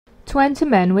20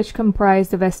 men, which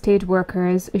comprised of estate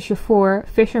workers, chauffeur,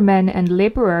 fishermen, and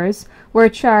laborers, were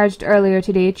charged earlier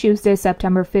today, Tuesday,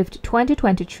 September 5,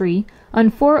 2023, on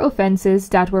 4 offences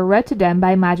that were read to them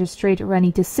by Magistrate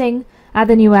Ranita Singh at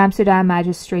the New Amsterdam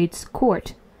Magistrates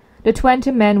Court. The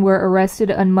 20 men were arrested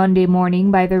on Monday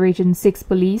morning by the Region 6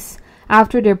 Police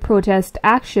after their protest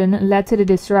action led to the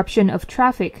disruption of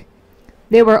traffic.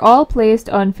 They were all placed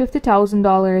on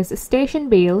 $50,000 station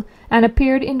bail and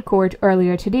appeared in court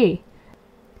earlier today.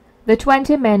 The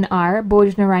 20 men are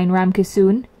Bojnarain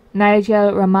Ramkisoon,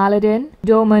 Nigel Ramaladin,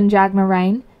 Doman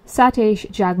Jagnarain, Satish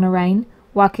Jagnarain,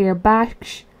 Wakir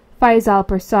Baksh, Faisal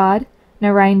Prasad,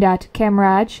 Naraindat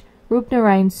Kemraj,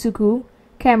 Rupnarain Suku,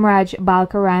 Kemraj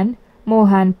Balkaran,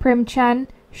 Mohan Primchan,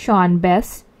 Sean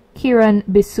Bess, Kiran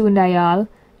Bisundayal,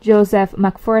 Joseph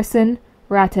McPherson,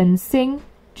 Ratan Singh,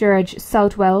 George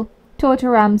Southwell,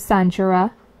 Totaram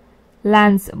Sanchara,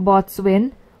 Lance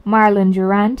Botswin, Marlon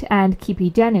Durant, and Kippy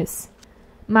Dennis.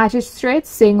 Magistrate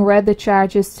Singh read the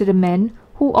charges to the men,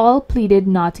 who all pleaded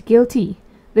not guilty.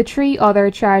 The 3 other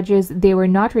charges they were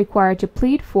not required to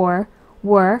plead for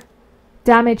were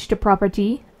damage to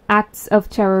property, acts of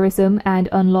terrorism, and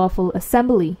unlawful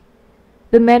assembly.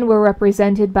 The men were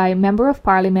represented by Member of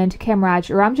Parliament Kemraj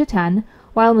Ramjatan,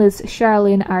 while Ms.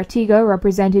 Charlene Artiga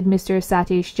represented Mr.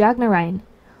 Satish Jagnarain.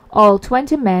 All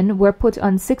 20 men were put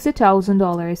on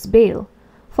 $60,000 bail.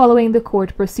 Following the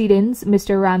court proceedings,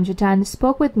 Mr. Ramjatan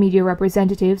spoke with media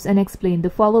representatives and explained the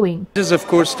following. This, of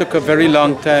course, took a very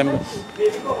long time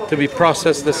to be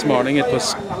processed this morning. It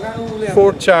was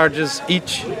 4 charges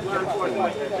each.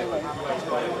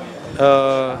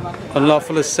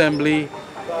 Unlawful assembly,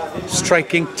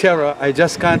 striking terror. I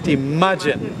just can't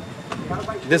imagine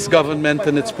this government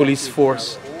and its police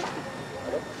force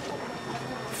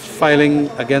filing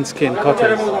against Kane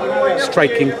Cutters,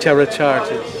 striking terror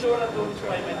charges.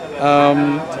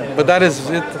 But that is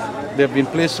it. They've been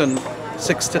placed on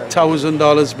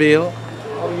 $60,000 bail.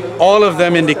 All of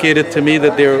them indicated to me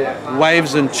that their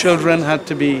wives and children had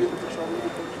to be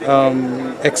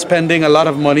expending a lot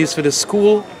of monies for the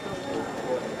school,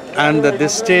 and at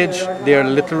this stage they are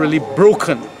literally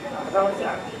broken.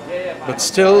 But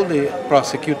still, the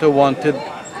prosecutor wanted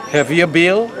heavier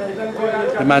bail.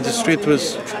 The magistrate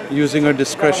was using her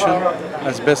discretion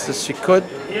as best as she could,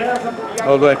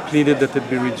 although I pleaded that it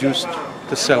be reduced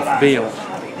to self-bail.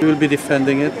 We will be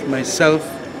defending it, myself,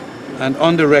 and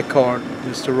on the record,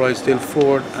 Mr. Roysdale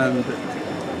Ford and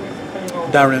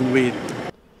Darren Wade.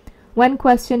 When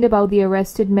questioned about the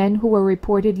arrested men who were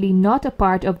reportedly not a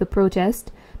part of the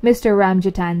protest, Mr.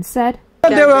 Ramjatan said,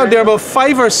 There were about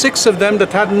 5 or 6 of them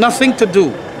that had nothing to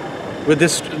do with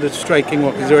the striking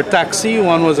workers. There were a taxi,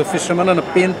 one was a fisherman and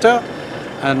a painter,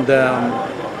 and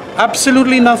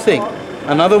absolutely nothing.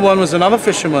 Another one was another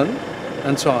fisherman,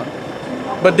 and so on.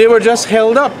 But they were just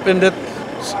held up in that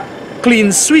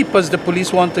clean sweep as the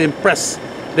police want to impress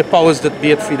the powers that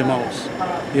be at Freedom House,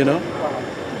 you know?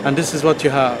 And this is what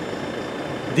you have.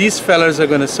 These fellas are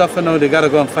going to suffer now. They got to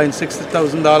go and find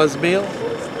 $60,000 bail.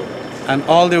 And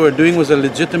all they were doing was a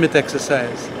legitimate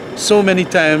exercise. So many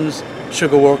times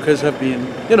sugar workers have been,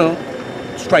 you know,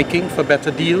 striking for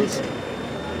better deals.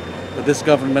 But this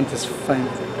government has found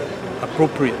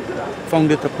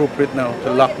it appropriate now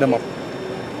to lock them up.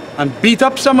 And beat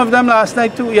up some of them last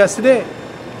night too, yesterday.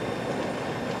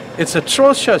 It's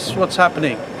atrocious what's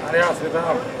happening.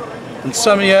 And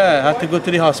some, had to go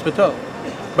to the hospital.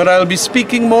 But I'll be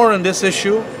speaking more on this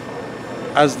issue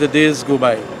as the days go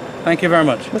by. Thank you very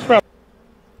much.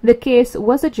 The case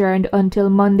was adjourned until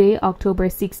Monday, October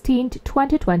 16,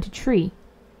 2023.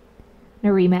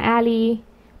 Narima Ali,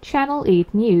 Channel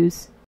 8 News.